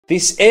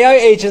This AI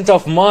agent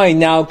of mine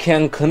now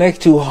can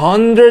connect to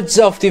hundreds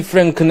of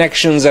different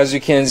connections, as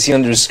you can see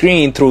on the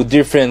screen, through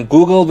different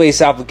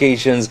Google-based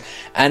applications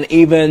and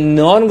even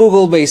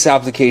non-Google-based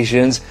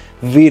applications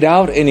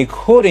without any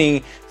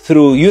coding,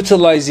 through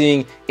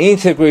utilizing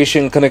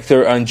integration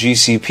connector on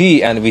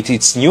GCP. And with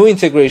its new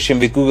integration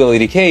with Google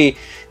ADK,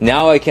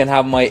 now I can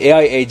have my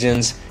AI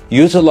agents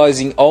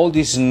utilizing all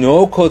these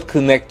no-code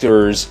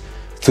connectors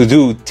to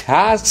do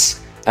tasks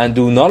and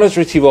do knowledge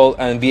retrieval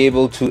and be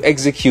able to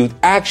execute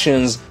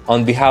actions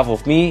on behalf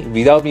of me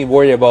without me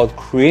worrying about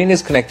creating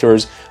these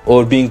connectors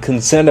or being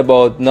concerned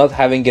about not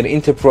having an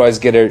enterprise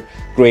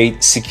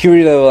grade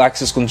security level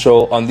access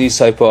control on these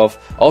type of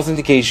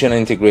authentication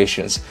and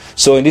integrations.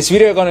 So in this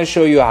video, I'm going to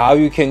show you how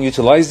you can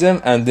utilize them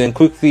and then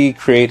quickly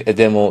create a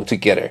demo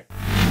together.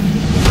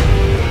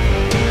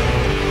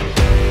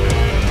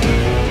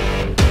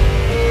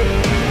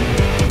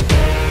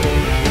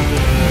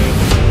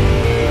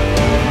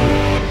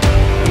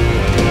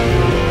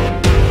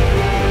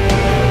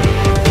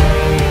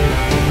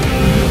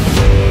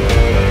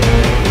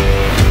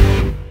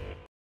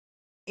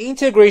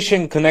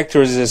 Integration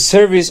connectors is a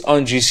service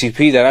on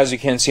GCP that, as you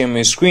can see on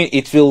my screen,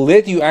 it will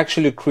let you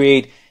actually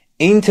create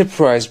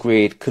enterprise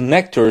grade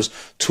connectors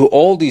to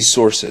all these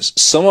sources.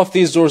 Some of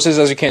these sources,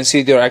 as you can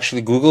see, they're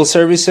actually Google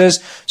services.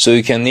 So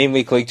you can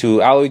namely click to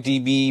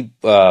AlloyDB,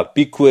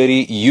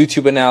 BigQuery,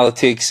 YouTube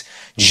Analytics,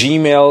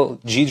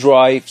 Gmail, G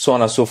Drive, so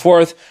on and so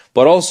forth.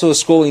 But also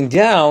scrolling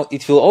down,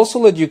 it will also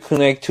let you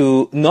connect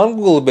to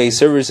non-Google based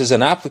services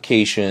and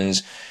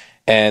applications.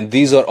 And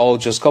these are all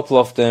just a couple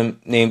of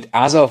them named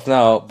as of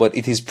now, but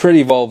it is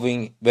pretty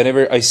evolving.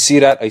 Whenever I see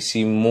that, I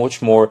see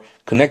much more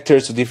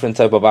connectors to different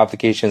type of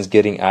applications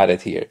getting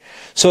added here.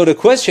 So the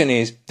question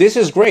is, this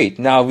is great.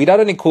 Now, without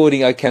any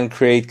coding, I can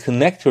create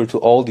connector to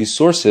all these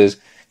sources.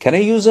 Can I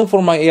use them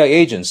for my AI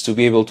agents to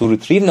be able to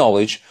retrieve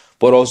knowledge,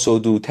 but also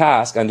do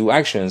tasks and do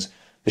actions?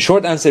 The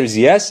short answer is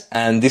yes,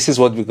 and this is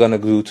what we're going to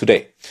do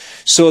today.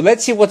 So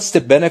let's see what's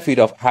the benefit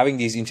of having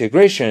these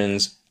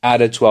integrations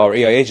added to our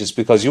AI agents,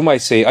 because you might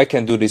say, I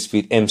can do this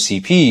with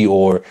MCP,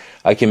 or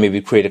I can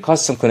maybe create a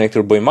custom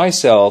connector by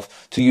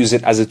myself to use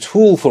it as a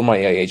tool for my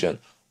AI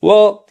agent.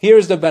 Well,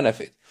 here's the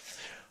benefit.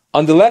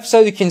 On the left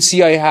side, you can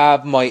see I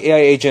have my AI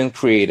agent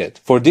created.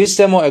 For this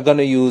demo, I'm going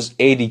to use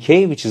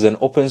ADK, which is an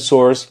open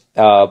source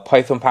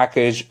Python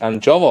package,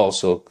 and Java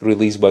also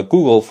released by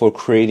Google for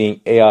creating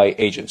AI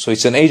agents. So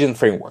it's an agent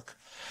framework.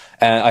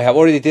 And I have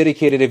already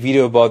dedicated a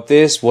video about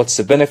this, what's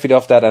the benefit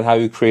of that and how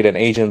you create an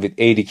agent with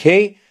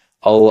ADK.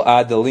 I'll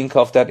add the link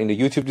of that in the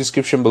YouTube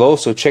description below,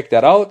 so check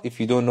that out.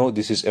 If you don't know,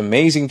 this is an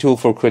amazing tool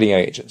for creating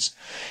agents.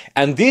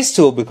 And this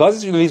tool, because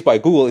it's released by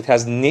Google, it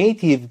has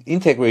native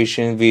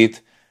integration with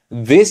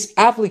this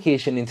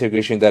application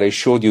integration that I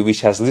showed you,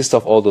 which has a list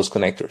of all those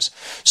connectors.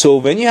 So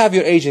when you have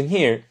your agent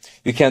here,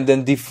 you can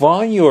then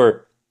define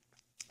your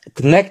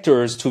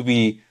connectors to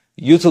be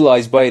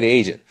utilized by the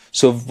agent.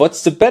 So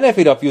what's the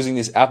benefit of using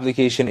these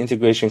application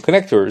integration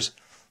connectors?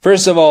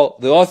 First of all,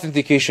 the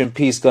authentication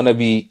piece is going to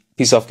be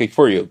piece of cake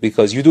for you,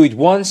 because you do it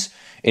once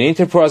in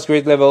enterprise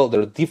grade level.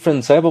 There are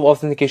different type of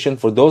authentication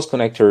for those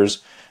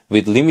connectors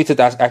with limited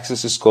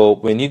access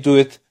scope. When you do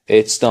it,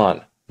 it's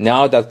done.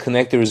 Now that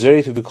connector is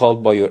ready to be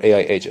called by your AI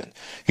agent.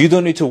 You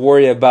don't need to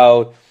worry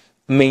about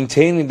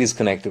maintaining these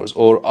connectors,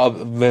 or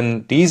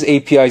when these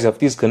APIs of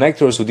these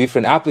connectors to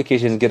different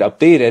applications get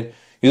updated,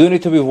 you don't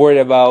need to be worried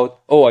about,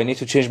 oh, I need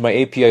to change my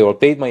API or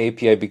update my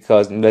API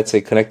because, let's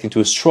say, connecting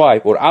to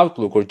Stripe or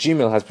Outlook or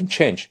Gmail has been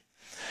changed.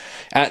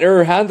 And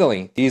error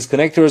handling. These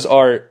connectors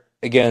are,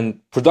 again,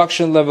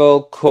 production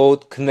level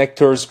code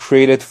connectors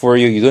created for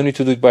you. You don't need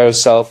to do it by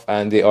yourself,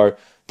 and they are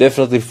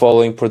definitely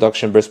following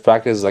production best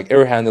practices like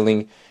error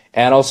handling,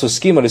 and also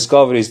schema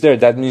discovery is there.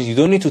 That means you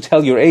don't need to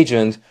tell your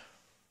agent,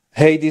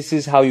 hey, this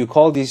is how you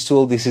call this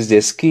tool, this is the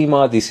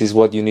schema, this is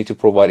what you need to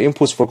provide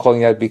inputs for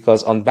calling that,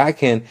 because on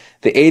backend,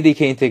 the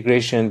ADK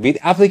integration with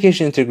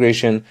application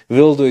integration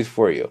will do it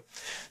for you.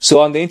 So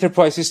on the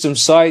enterprise system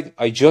side,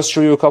 I just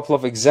showed you a couple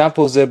of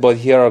examples there, but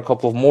here are a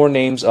couple of more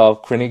names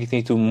of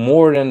connecting to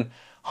more than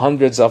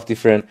hundreds of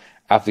different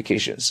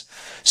applications.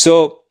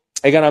 So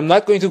again, I'm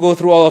not going to go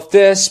through all of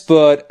this,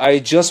 but I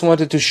just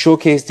wanted to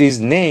showcase these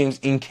names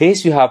in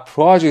case you have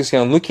projects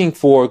and looking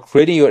for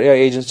creating your AI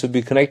agents to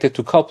be connected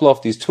to a couple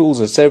of these tools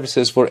and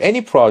services for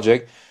any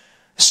project.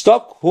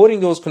 Stop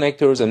coding those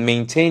connectors and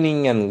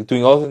maintaining and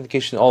doing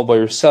authentication all by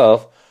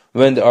yourself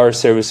when there are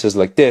services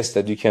like this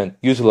that you can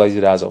utilize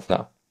it as of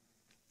now.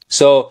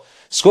 So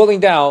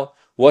scrolling down,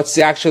 what's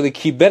the actually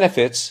key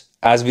benefits?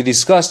 As we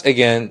discussed,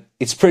 again,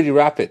 it's pretty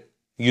rapid.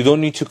 You don't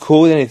need to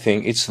code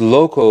anything. It's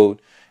low code.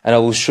 And I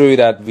will show you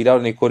that without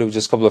any code, with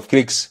just a couple of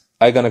clicks,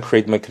 I'm going to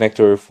create my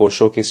connector for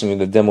showcasing in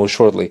the demo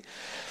shortly.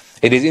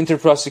 It is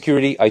enterprise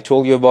security. I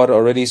told you about it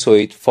already. So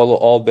it follow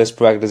all best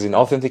practices in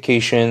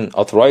authentication,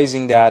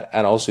 authorizing that.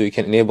 And also you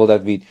can enable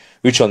that with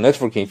virtual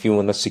networking if you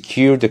want to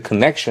secure the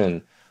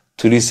connection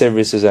to these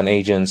services and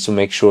agents to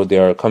make sure they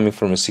are coming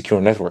from a secure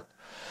network.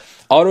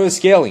 Auto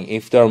scaling.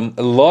 If there are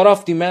a lot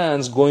of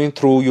demands going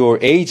through your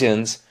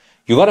agents,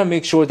 you got to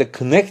make sure the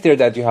connector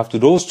that you have to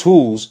those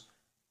tools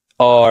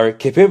are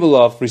capable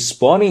of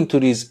responding to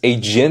these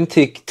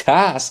agentic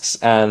tasks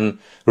and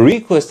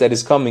requests that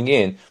is coming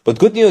in. But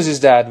good news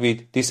is that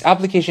with these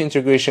application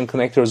integration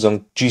connectors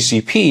on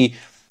GCP,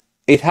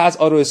 it has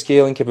auto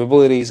scaling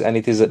capabilities, and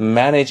it is a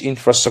managed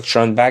infrastructure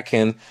and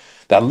backend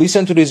that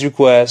listen to these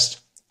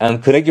requests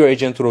and connect your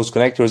agent to those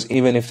connectors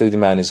even if the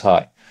demand is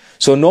high.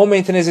 So no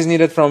maintenance is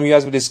needed from you,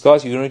 as we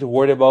discussed. You don't need to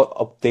worry about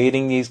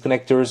updating these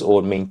connectors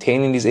or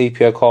maintaining these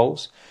API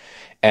calls.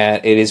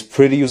 And it is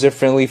pretty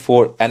user-friendly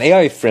and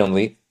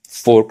AI-friendly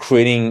for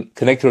creating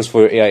connectors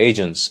for your AI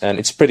agents. And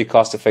it's pretty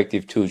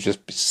cost-effective too,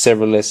 just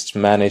serverless to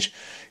manage.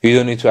 You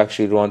don't need to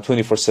actually run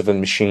 24/7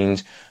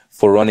 machines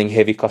for running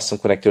heavy custom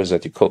connectors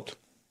that you code.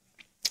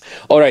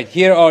 All right,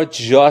 here are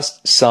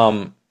just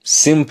some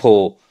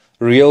simple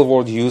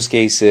real-world use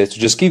cases to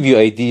just give you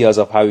ideas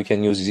of how you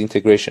can use these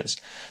integrations.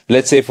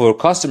 Let's say for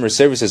customer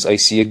services, I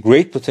see a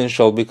great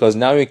potential because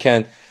now you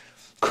can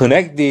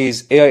connect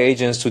these AI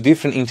agents to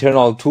different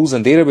internal tools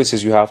and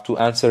databases you have to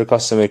answer a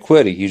customer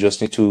query. You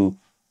just need to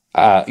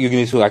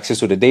access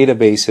to the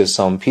databases,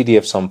 some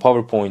PDF, some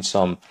PowerPoint,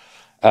 some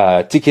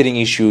ticketing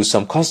issues,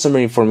 some customer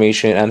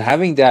information, and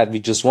having that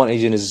with just one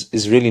agent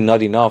is really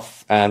not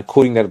enough, and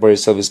coding that by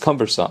yourself is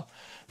cumbersome.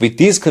 With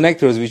these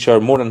connectors, which are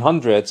more than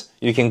hundreds,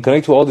 you can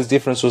connect to all these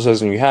different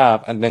sources you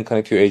have and then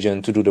connect your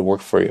agent to do the work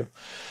for you.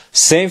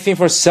 Same thing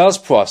for sales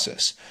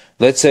process.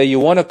 Let's say you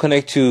want to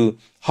connect to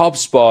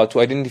HubSpot to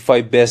identify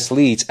best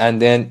leads,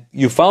 and then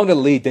you found a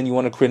lead, then you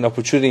want to create an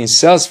opportunity in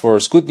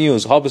Salesforce. Good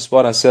news,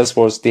 HubSpot and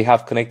Salesforce, they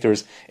have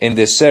connectors in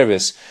this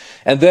service.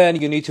 And then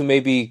you need to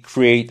maybe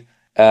create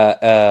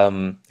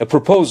a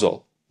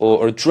proposal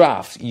or a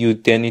draft. You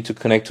then need to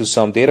connect to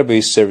some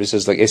database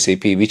services like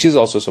SAP, which is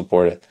also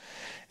supported.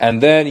 And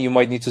then you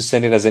might need to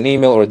send it as an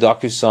email or a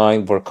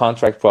DocuSign for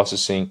contract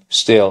processing.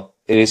 Still,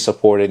 it is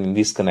supported in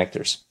these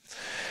connectors.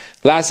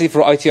 Lastly,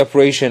 for IT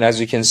operation,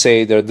 as you can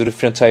say, there are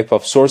different type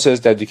of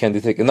sources that you can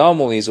detect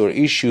anomalies or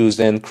issues,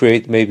 then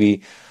create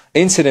maybe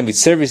incident with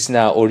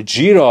ServiceNow or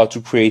Jira to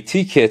create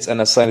tickets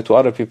and assign it to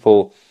other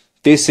people.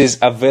 This is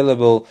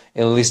available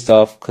in a list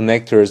of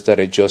connectors that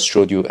I just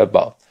showed you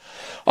about.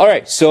 All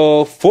right,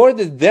 so for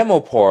the demo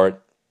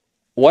part,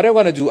 what I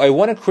want to do, I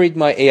want to create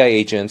my AI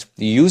agent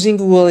using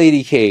Google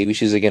ADK,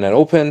 which is again an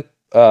open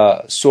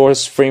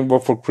source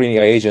framework for creating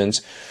AI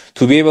agents,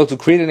 to be able to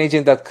create an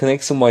agent that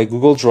connects to my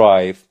Google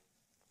Drive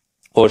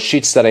or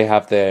Sheets that I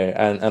have there,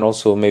 and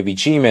also maybe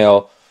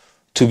Gmail,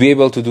 to be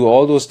able to do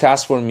all those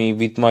tasks for me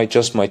with my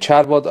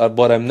chatbot.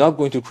 But I'm not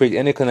going to create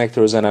any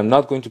connectors, and I'm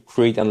not going to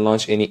create and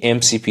launch any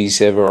MCP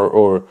server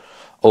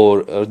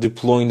or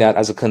deploying that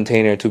as a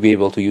container to be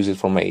able to use it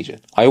for my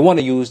agent. I want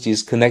to use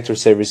this connector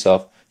service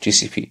of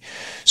GCP.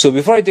 So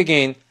before I dig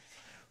in,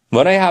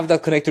 when I have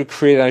that connector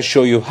created, I'll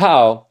show you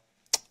how.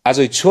 As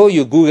I told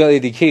you, Google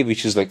ADK,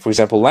 which is like, for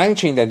example,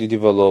 LangChain that you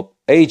develop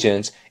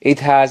agents,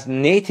 it has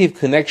native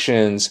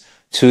connections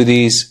to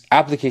this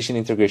application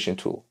integration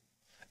tool.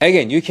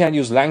 Again, you can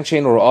use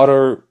LangChain or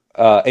other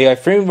AI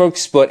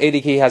frameworks, but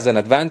ADK has an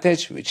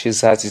advantage, which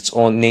has its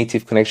own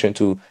native connection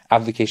to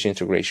application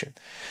integration.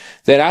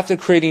 Then after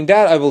creating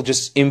that, I will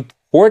just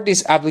import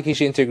this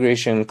application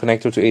integration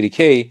connector to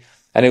ADK,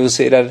 and it will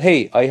say that,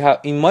 hey, I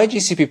have in my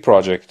GCP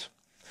project,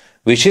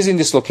 which is in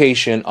this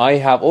location, I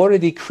have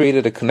already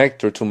created a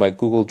connector to my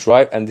Google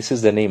Drive, and this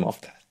is the name of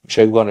that, which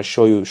I'm going to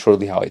show you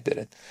shortly how I did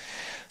it.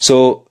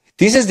 So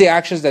this is the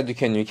actions that you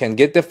can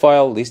get the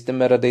file, list the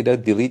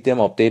metadata, delete them,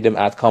 update them,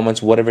 add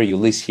comments, whatever you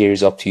list here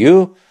is up to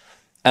you.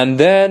 And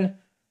then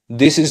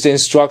this is the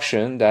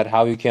instruction that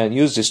how you can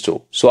use this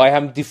tool. So I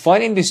am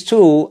defining this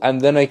tool,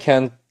 and then I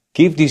can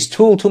give this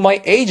tool to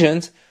my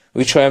agent,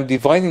 which I am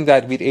defining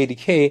that with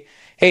ADK.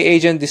 Hey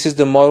agent, this is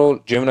the model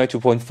Gemini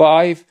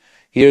 2.5.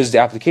 Here's the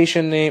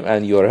application name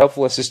and your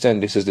helpful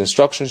assistant. This is the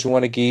instructions you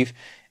want to give.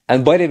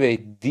 And by the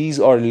way, these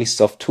are a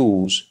list of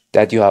tools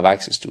that you have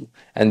access to.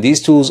 And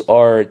these tools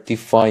are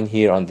defined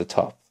here on the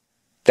top.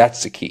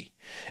 That's the key.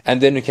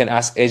 And then you can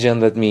ask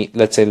agent,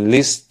 let's say,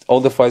 list all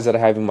the files that I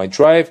have in my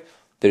drive.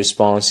 The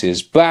response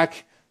is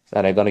back,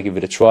 and I'm going to give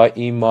it a try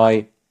in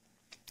my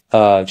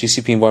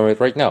GCP environment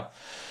right now.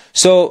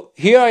 So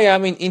here I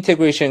am in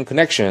integration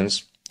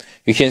connections.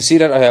 You can see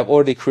that I have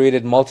already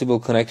created multiple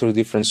connectors to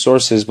different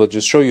sources, but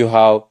just show you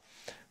how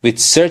with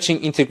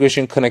searching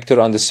integration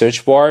connector on the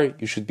search bar,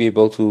 you should be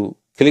able to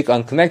click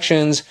on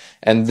connections,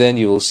 and then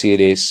you will see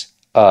this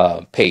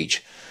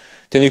page.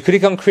 Then you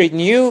click on create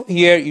new.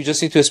 Here, you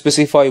just need to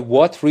specify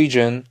what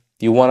region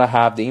you want to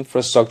have the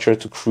infrastructure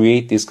to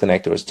create these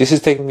connectors. This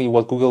is technically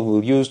what Google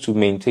will use to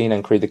maintain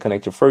and create the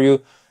connector for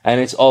you.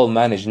 And it's all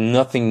managed,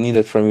 nothing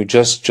needed from you,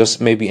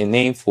 just maybe a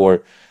name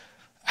for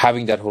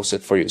having that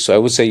hosted for you. So I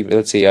would say,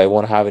 let's say I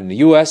want to have it in the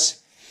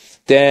US.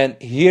 Then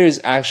here's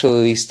actually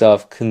a list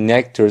of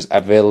connectors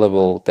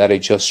available that I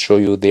just show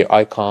you their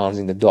icons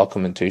in the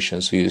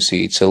documentation. So you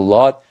see it's a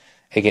lot.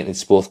 Again,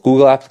 it's both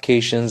Google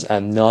applications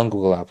and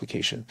non-Google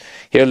application.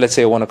 Here, let's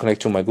say I want to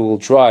connect to my Google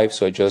Drive.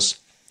 So I just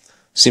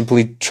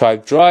simply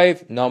type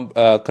drive,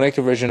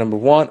 connector version number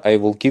 1. I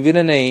will give it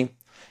a name.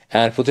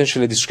 and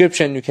potentially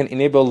description. You can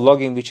enable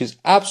logging, which is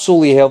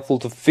absolutely helpful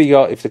to figure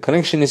out if the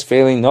connection is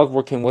failing, not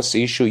working, what's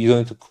the issue. You don't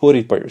need to code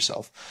it by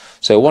yourself.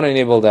 So I want to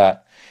enable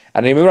that.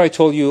 And remember I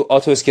told you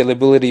auto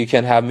scalability, you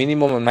can have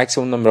minimum and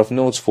maximum number of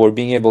nodes for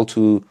being able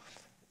to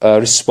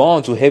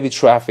respond to heavy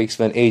traffics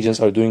when agents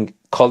are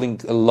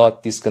calling a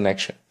lot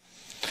disconnection.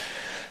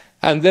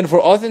 And then for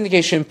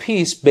authentication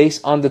piece,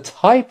 based on the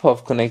type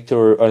of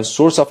connector or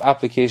source of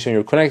application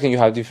you're connecting, you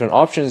have different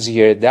options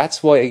here.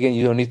 That's why, again,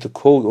 you don't need to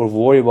code or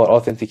worry about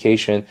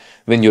authentication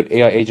when your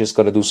AI agent's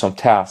got to do some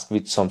task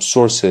with some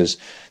sources.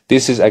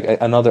 This is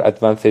another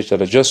advantage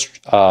that I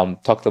just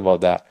talked about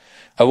that.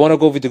 I want to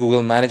go with the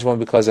Google management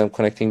because I'm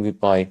connecting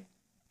with my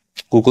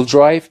Google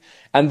Drive.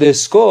 And the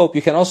scope,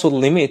 you can also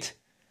limit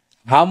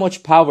how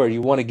much power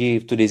you want to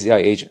give to this AI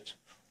agent,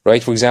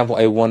 right? For example,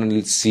 I want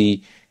to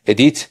see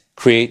edit,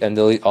 create, and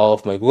delete all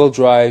of my Google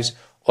Drives,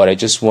 or I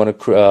just want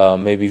to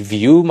maybe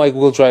view my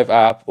Google Drive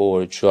app,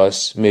 or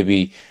just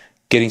maybe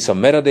getting some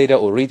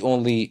metadata or read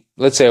only.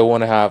 Let's say I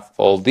want to have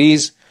all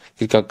these.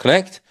 Click on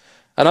connect,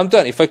 and I'm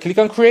done. If I click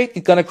on create,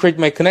 it's going to create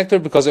my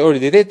connector because I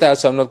already did that,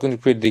 so I'm not going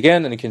to create it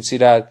again. And you can see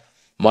that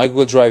my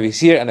Google Drive is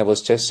here, and I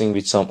was testing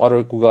with some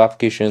other Google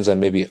applications and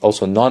maybe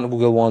also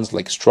non-Google ones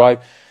like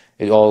Stripe.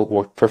 It all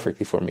worked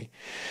perfectly for me.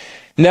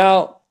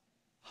 Now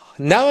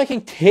I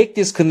can take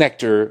this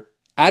connector,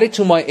 add it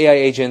to my AI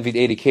agent with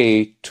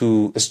ADK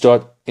to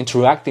start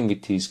interacting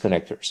with these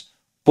connectors.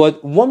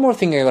 But one more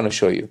thing I'm going to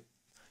show you.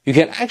 You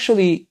can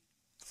actually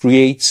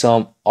create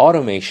some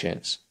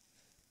automations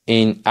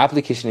in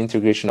application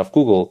integration of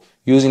Google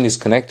using these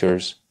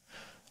connectors.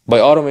 By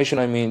automation,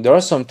 I mean there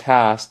are some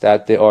tasks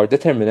that they are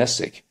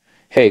deterministic.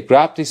 Hey,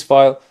 grab this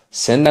file,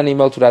 send an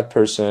email to that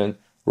person,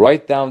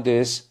 write down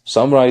this,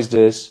 summarize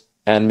this,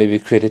 and maybe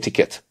create a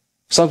ticket.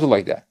 Something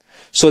like that.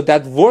 So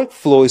that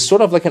workflow is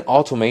sort of like an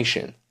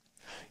automation.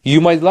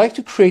 You might like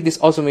to create this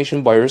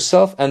automation by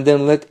yourself and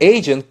then let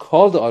agent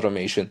call the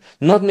automation,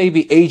 not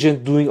maybe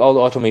agent doing all the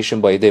automation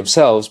by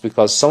themselves,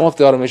 because some of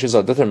the automations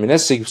are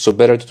deterministic, so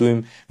better to do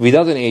them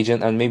without an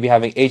agent and maybe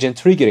having agent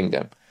triggering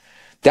them.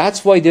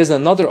 That's why there's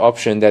another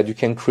option that you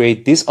can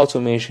create this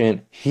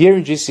automation here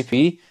in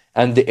GCP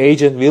and the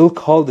agent will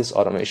call this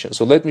automation.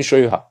 So let me show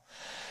you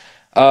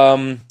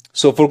how.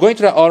 So for going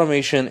to that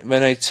automation,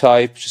 when I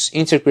type just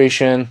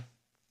integration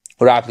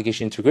or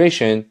application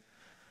integration,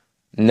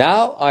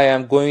 now I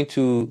am going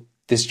to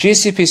this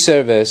GCP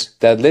service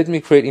that let me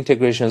create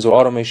integrations or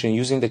automation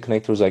using the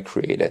connectors I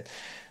created.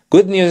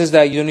 Good news is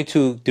that you don't need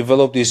to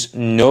develop this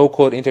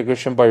no-code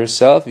integration by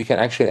yourself. You can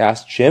actually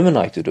ask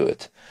Gemini to do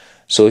it.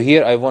 So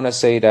here I want to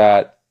say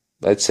that,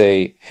 let's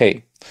say,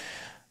 hey,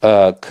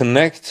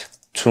 connect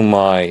to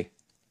my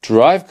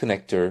Drive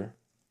connector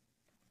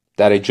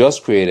that I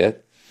just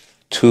created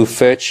to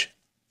fetch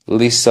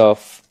list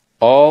of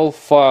all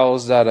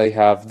files that I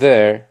have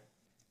there,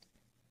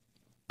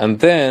 and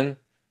then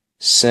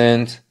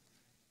send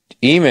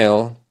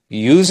email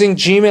using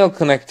Gmail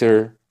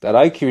connector that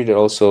I created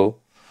also,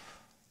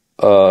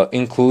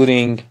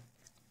 including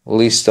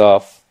list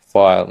of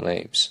file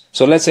names.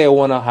 So let's say I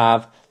want to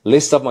have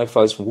list of my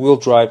files from Google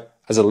Drive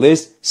as a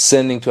list,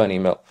 sending to an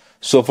email.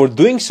 So for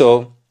doing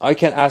so, I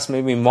can ask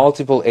maybe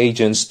multiple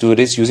agents do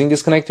this using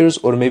these connectors,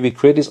 or maybe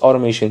create this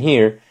automation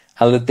here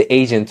and let the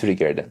agent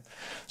trigger them.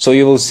 So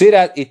you will see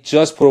that it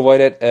just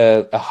provided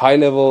a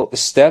high-level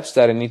steps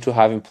that I need to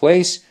have in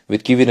place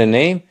with giving a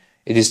name.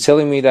 It is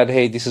telling me that,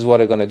 hey, this is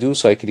what I'm going to do,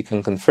 so I click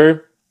on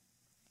confirm.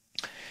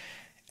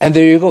 And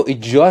there you go. It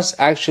just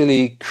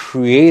actually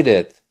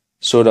created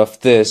sort of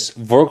this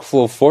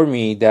workflow for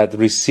me that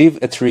receive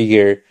a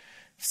trigger,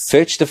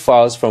 fetch the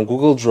files from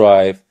Google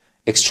Drive,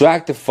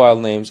 extract the file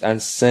names,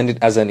 and send it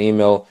as an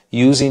email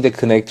using the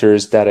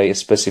connectors that I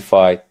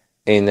specified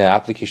in the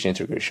application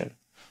integration.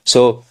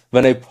 So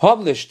when I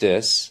publish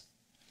this,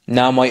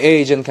 now my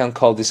agent can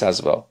call this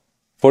as well.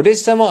 For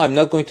this demo, I'm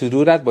not going to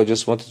do that, but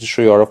just wanted to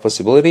show you our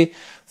possibility.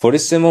 For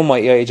this demo, my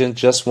AI agent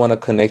just want to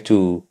connect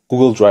to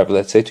Google Drive,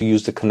 let's say, to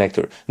use the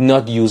connector,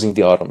 not using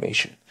the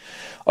automation.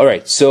 All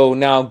right, so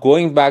now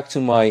going back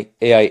to my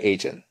AI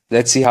agent,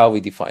 let's see how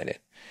we define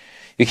it.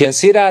 You can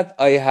see that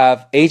I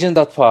have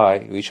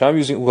agent.py, which I'm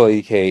using Google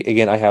ADK.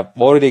 Again, I have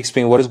already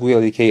explained what is Google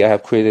ADK. I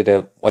have created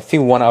a, I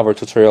think, 1-hour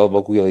tutorial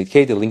about Google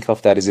ADK. The link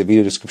of that is a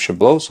video description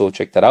below, so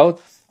check that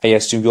out. I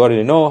assume you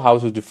already know how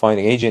to define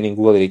an agent in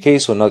Google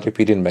ADK, so not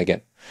repeating them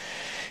again.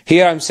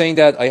 Here I'm saying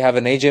that I have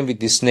an agent with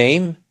this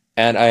name,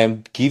 and I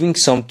am giving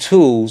some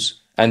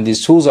tools, and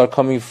these tools are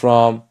coming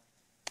from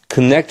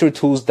connector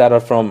tools that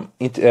are from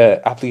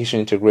application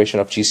integration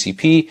of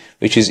GCP,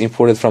 which is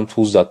imported from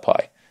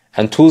tools.py.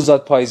 And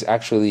tools.py is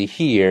actually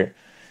here.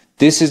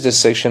 This is the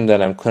section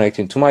that I'm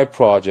connecting to my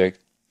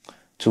project,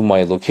 to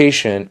my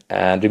location.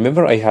 And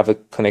remember, I have a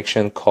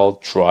connection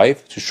called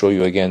Drive to show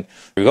you again.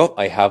 Here we go.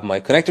 I have my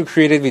connector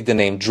created with the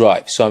name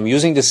Drive. So I'm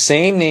using the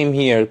same name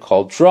here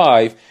called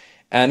Drive.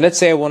 And let's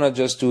say I want to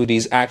just do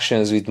these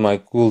actions with my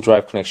Google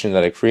Drive connection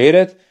that I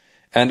created.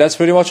 And that's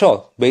pretty much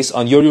all. Based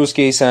on your use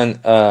case and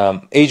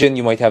agent,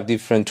 you might have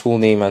different tool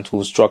name and tool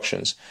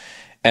instructions.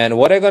 And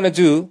what I'm going to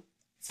do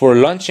For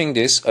launching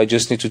this, I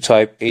just need to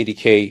type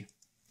ADK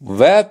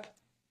web.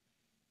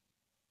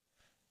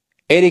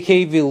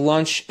 ADK will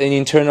launch an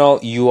internal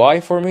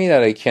UI for me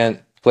that I can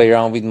play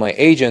around with my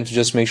agent to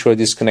just make sure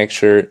this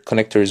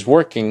connector is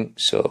working.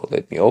 So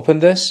let me open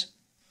this.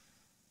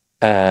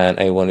 And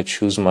I want to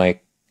choose my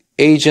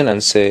agent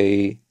and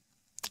say,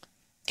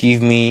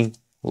 give me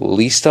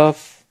list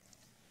of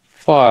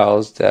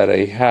files that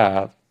I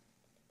have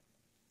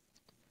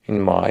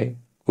in my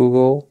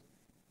Google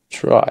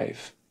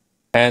Drive.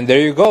 And there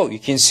you go. You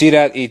can see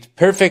that it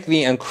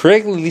perfectly and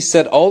correctly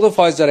listed all the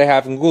files that I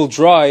have in Google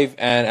Drive.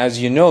 And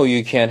as you know,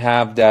 you can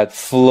have that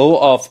flow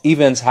of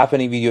events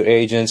happening with your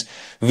agents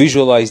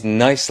visualized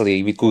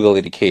nicely with Google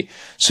ADK.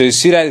 So you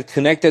see that it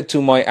connected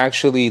to my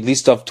actually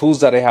list of tools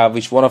that I have,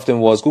 which one of them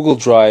was Google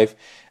Drive,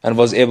 and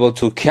was able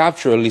to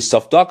capture a list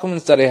of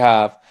documents that I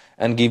have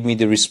and give me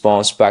the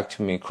response back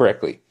to me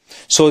correctly.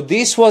 So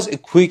this was a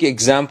quick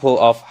example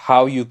of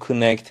how you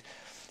connect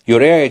your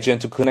AI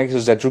agent to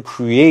connectors that you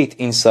create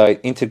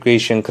inside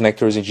integration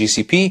connectors in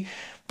GCP.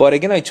 But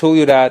again, I told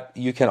you that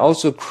you can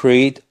also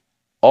create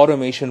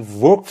automation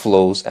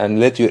workflows and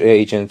let your AI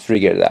agent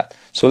trigger that.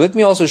 So let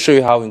me also show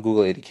you how in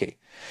Google ADK.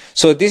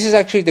 So this is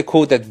actually the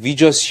code that we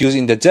just used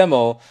in the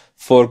demo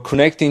for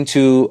connecting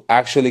to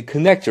actually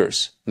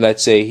connectors.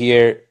 Let's say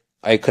here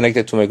I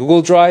connected to my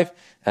Google Drive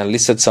and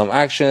listed some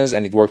actions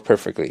and it worked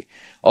perfectly.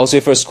 Also,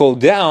 if I scroll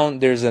down,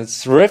 there's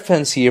a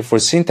reference here for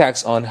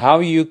syntax on how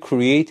you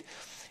create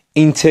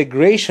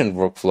integration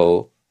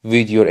workflow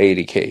with your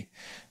ADK.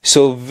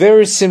 So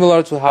very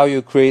similar to how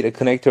you create a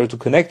connector to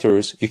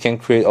connectors, you can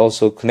create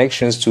also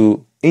connections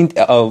to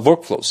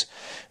workflows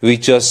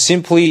with just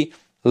simply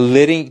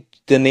letting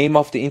the name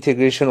of the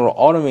integration or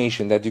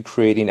automation that you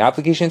create in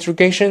application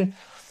integration,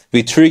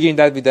 with triggering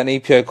that with an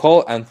API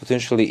call, and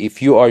potentially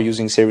if you are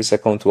using service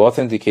account to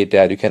authenticate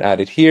that, you can add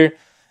it here,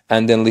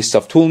 and then list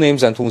of tool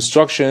names and tool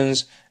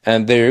instructions,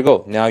 and there you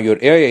go. Now your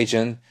AI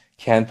agent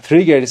can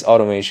trigger this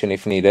automation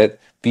if needed,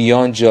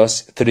 beyond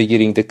just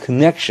triggering the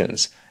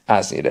connections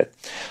as needed.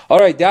 All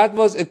right, that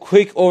was a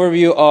quick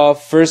overview of,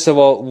 first of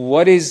all,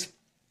 what is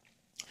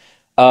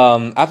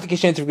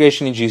application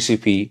integration in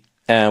GCP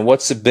and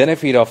what's the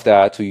benefit of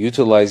that to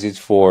utilize it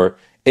for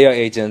AI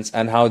agents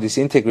and how this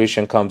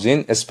integration comes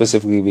in,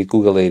 specifically with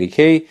Google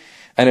ADK.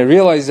 And I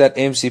realized that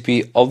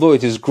MCP, although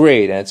it is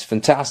great and it's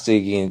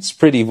fantastic and it's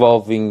pretty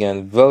evolving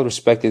and well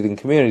respected in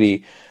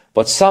community,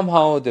 but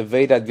somehow the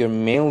way that we're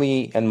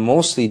mainly and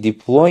mostly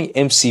deploying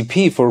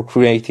MCP for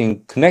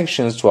creating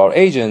connections to our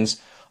agents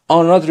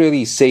are not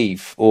really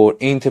safe or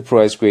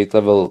enterprise grade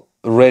level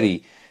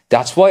ready.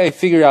 That's why I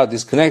figured out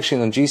this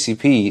connection on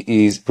GCP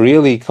is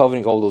really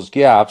covering all those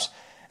gaps,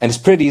 and it's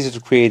pretty easy to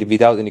create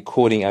without any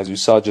coding. As you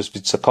saw, just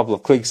with a couple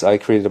of clicks, I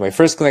created my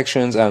first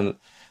connections and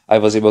I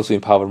was able to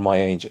empower my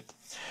agent.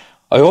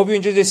 I hope you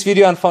enjoyed this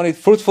video and found it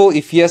fruitful.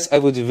 If yes, I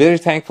would be very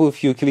thankful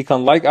if you click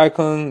on like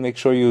icon, make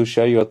sure you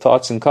share your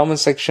thoughts in comment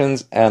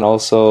sections, and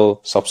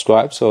also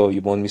subscribe so you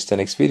won't miss the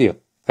next video.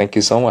 Thank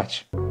you so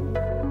much.